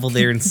guys travel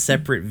there in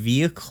separate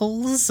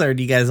vehicles, or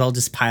do you guys all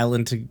just pile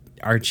into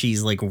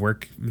Archie's like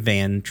work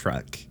van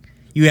truck?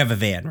 You have a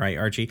van, right,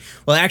 Archie?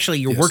 Well, actually,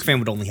 your work van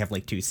would only have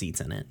like 2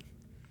 seats in it.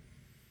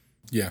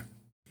 Yeah.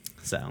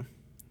 So,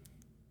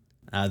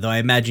 though I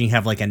imagine you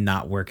have like a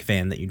not work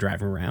van that you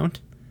drive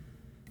around.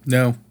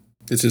 No,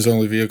 it's his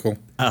only vehicle.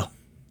 Oh.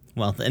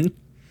 Well then.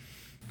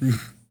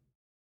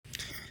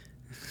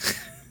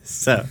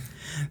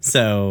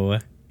 So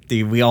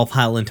do we all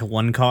pile into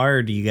one car,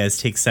 or do you guys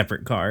take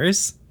separate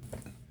cars?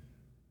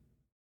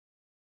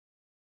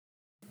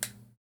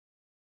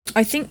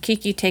 I think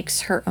Kiki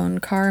takes her own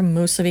car,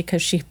 mostly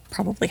because she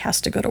probably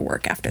has to go to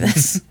work after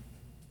this.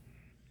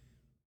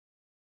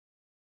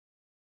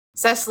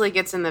 Cecily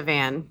gets in the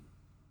van.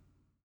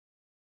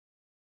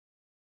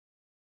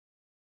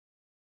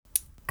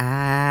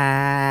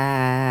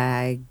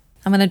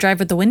 I'm going to drive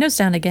with the windows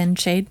down again,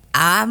 Shade.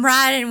 I'm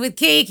riding with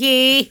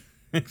Kiki.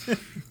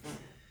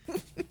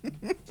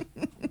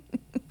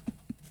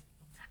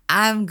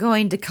 I'm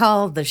going to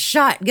call the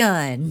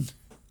shotgun.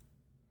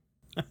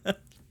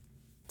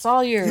 It's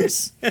all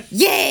yours.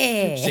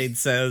 Yeah. Shade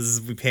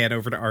says we pan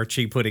over to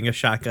Archie putting a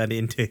shotgun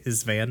into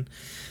his van.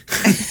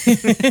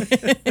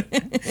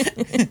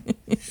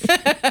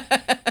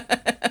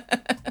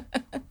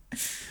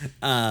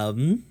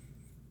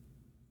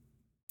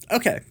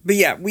 Okay, but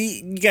yeah,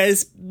 you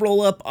guys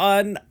roll up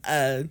on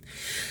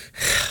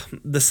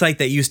the site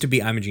that used to be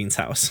Imogene's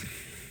house.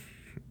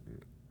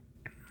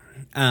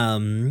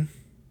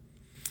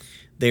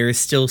 There is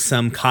still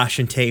some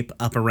caution tape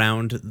up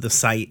around the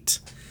site.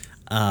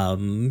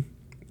 It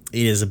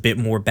is a bit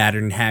more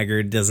battered and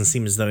haggard. Doesn't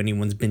seem as though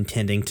anyone's been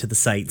tending to the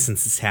site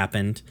since this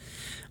happened.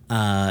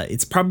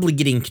 It's probably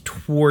getting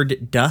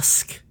toward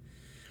dusk.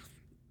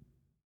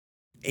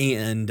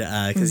 And,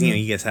 because,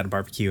 you guys had a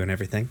barbecue and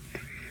everything.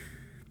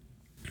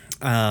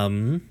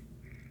 But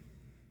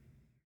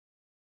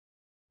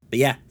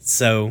yeah,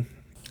 so,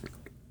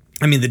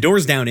 I mean, the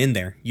door's down in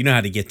there. You know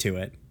how to get to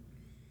it.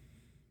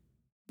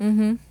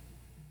 Mm-hmm.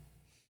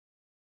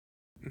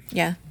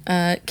 Yeah.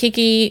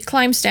 Kiki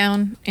climbs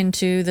down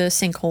into the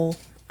sinkhole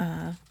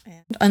and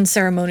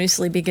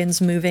unceremoniously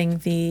begins moving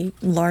the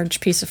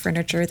large piece of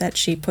furniture that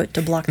she put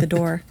to block the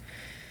door.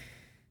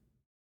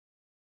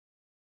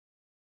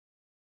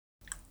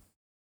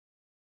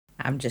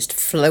 I'm just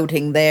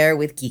floating there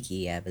with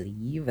Kiki, I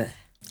believe.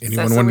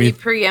 Cecily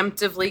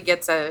preemptively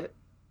gets a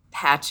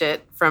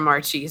hatchet from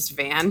Archie's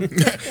van.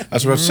 I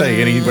was about to say,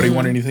 anybody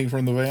want anything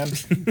from the van?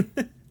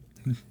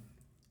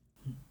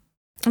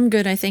 I'm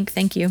good, I think.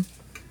 Thank you.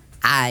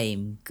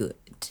 I'm good.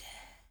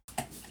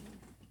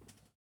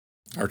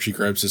 Archie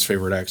grabs his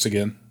favorite axe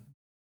again.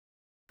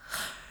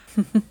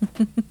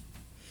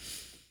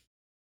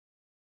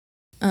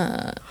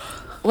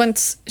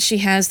 Once she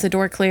has the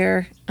door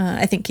clear,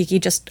 I think Kiki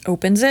just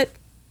opens it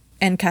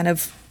and kind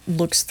of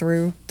looks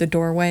through the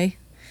doorway.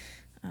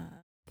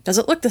 Does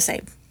it look the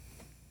same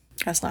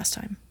as last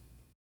time?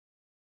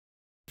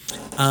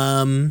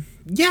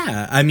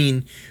 Yeah, I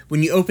mean,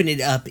 when you open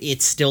it up,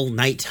 it's still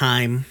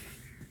nighttime.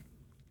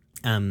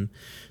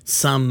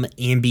 Some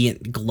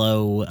ambient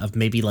glow of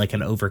maybe like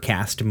an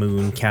overcast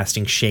moon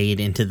casting shade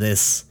into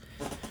this,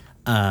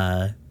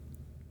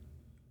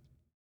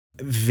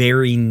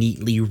 very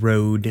neatly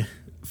rowed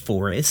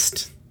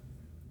forest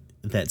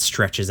that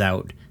stretches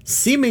out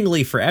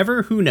seemingly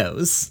forever. Who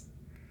knows?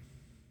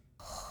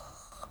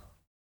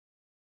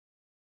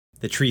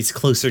 The trees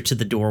closer to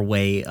the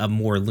doorway,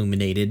 more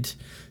illuminated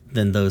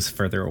than those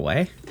further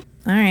away.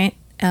 All right.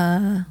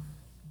 Oh,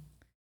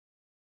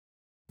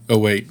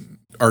 wait.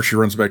 Archie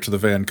runs back to the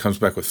van, comes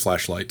back with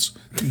flashlights.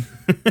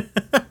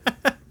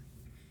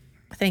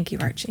 Thank you,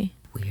 Archie.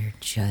 We're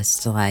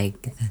just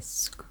like the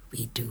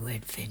Scooby-Doo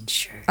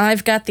adventure.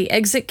 I've got the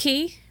exit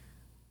key,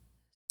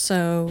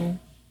 so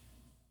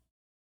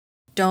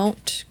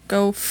don't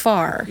go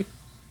far.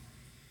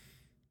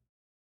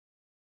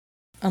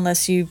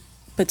 Unless you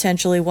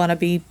potentially want to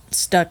be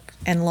stuck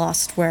and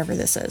lost wherever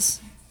this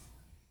is.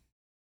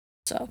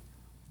 So.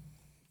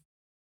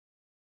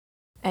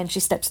 And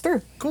she steps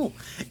through. Cool.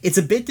 It's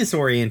a bit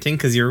disorienting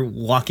because you're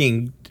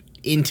walking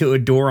into a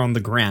door on the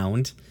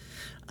ground.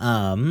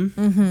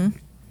 You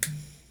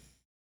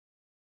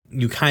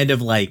kind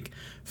of like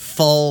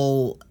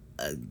fall,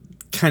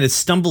 kind of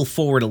stumble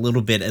forward a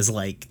little bit as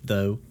like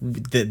the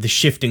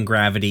shift in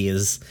gravity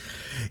is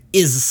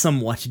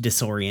somewhat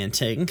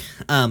disorienting.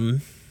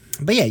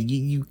 But yeah,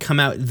 you come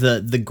out.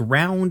 The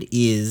ground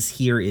is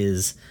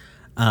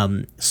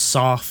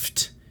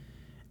soft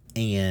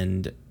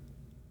and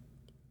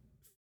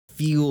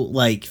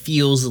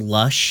feels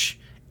lush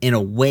in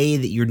a way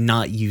that you're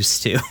not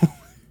used to.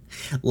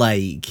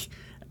 Like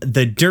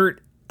the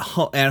dirt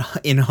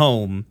in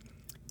home,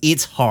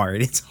 it's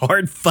hard. It's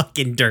hard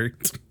fucking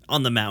dirt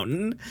on the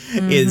mountain.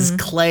 Is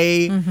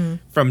clay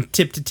from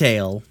tip to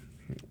tail.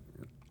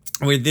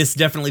 Where this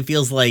definitely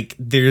feels like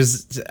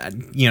there's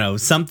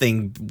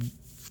something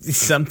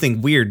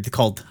weird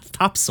called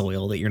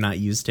topsoil that you're not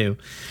used to.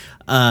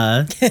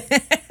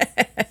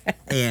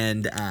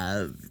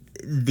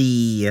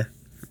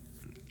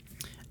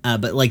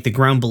 But like the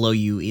ground below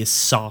you is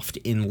soft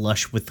and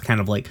lush with kind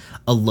of like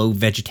a low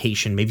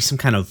vegetation, maybe some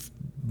kind of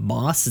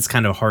moss. It's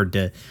kind of hard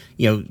to,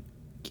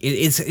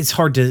 it's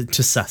hard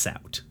to suss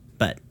out.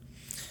 But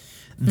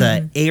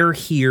the air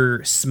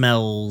here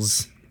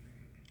smells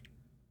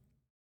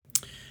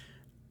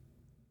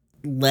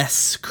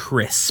less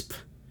crisp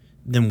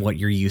than what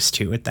you're used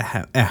to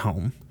at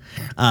home.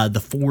 The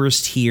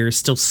forest here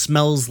still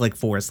smells like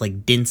forest,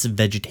 like dense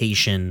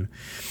vegetation.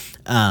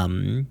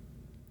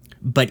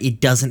 But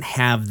it doesn't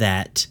have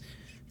that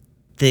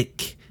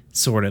thick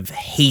sort of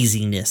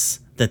haziness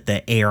that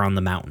the air on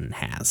the mountain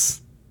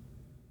has.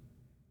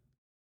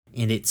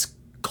 And it's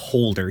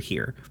colder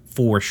here,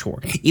 for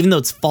sure. Even though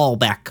it's fall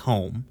back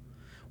home,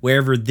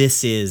 wherever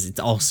this is,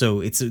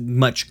 it's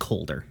much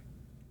colder.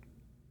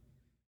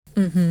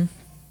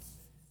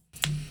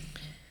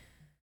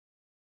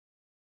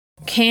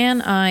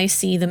 Can I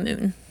see the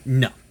moon?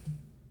 No.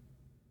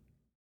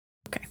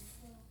 Okay.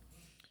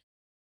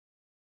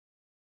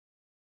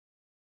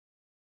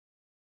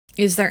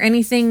 Is there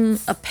anything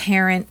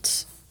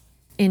apparent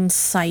in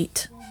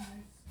sight?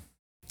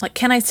 Like,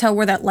 can I tell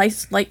where that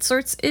light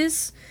source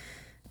is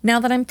now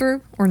that I'm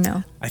through, or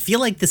no? I feel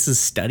like this is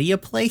study a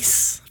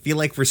place. I feel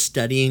like we're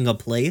studying a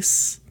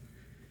place.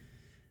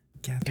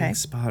 Gathering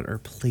spot or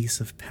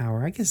place of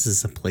power. I guess this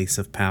is a place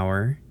of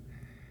power.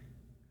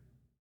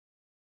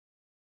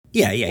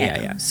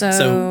 Yeah.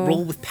 So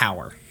roll with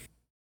power.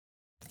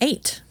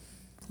 8.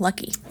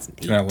 Lucky.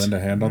 Can I lend a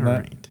hand on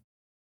that?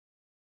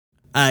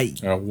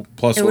 Right.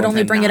 Plus it would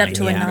only bring it up nine,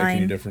 to a Make any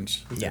 9.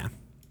 difference? Yeah.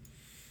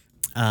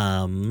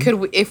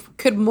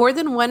 Could more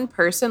than one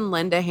person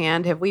lend a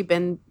hand? Have we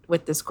been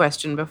with this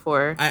question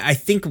before? I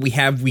think we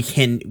have. We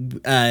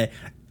can.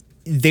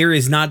 There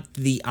is not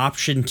the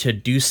option to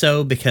do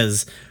so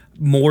because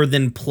more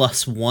than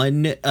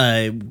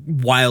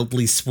 +1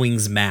 wildly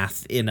swings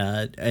math in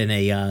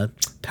a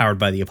Powered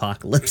by the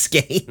Apocalypse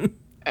game.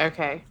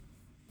 Okay.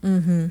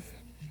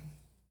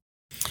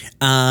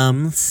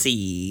 Let's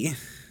see.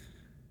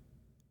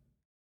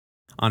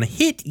 On a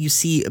hit, you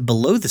see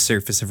below the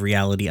surface of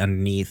reality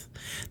underneath,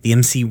 the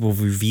MC will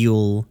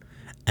reveal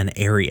an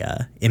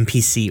area,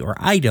 NPC, or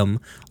item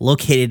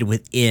located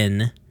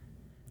within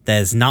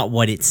that is not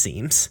what it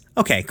seems.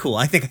 Okay, cool.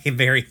 I think I can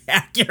very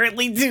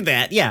accurately do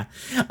that. Yeah.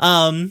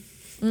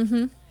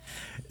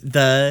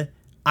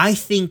 I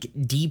think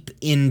deep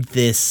in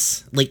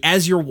this, like,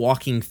 as you're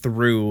walking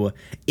through,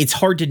 it's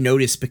hard to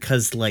notice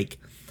because, like,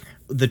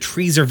 the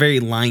trees are very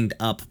lined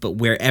up, but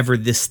wherever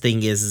this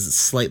thing is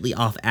slightly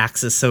off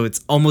axis, so it's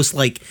almost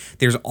like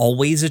there's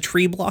always a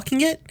tree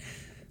blocking it.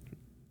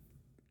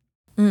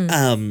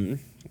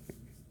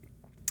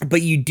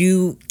 But you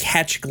do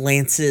catch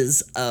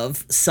glances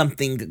of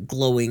something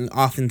glowing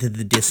off into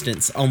the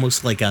distance,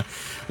 almost like a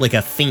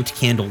faint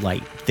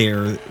candlelight.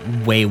 They're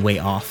way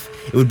off.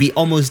 It would be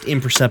almost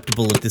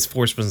imperceptible if this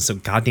forest wasn't so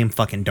goddamn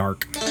fucking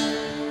dark.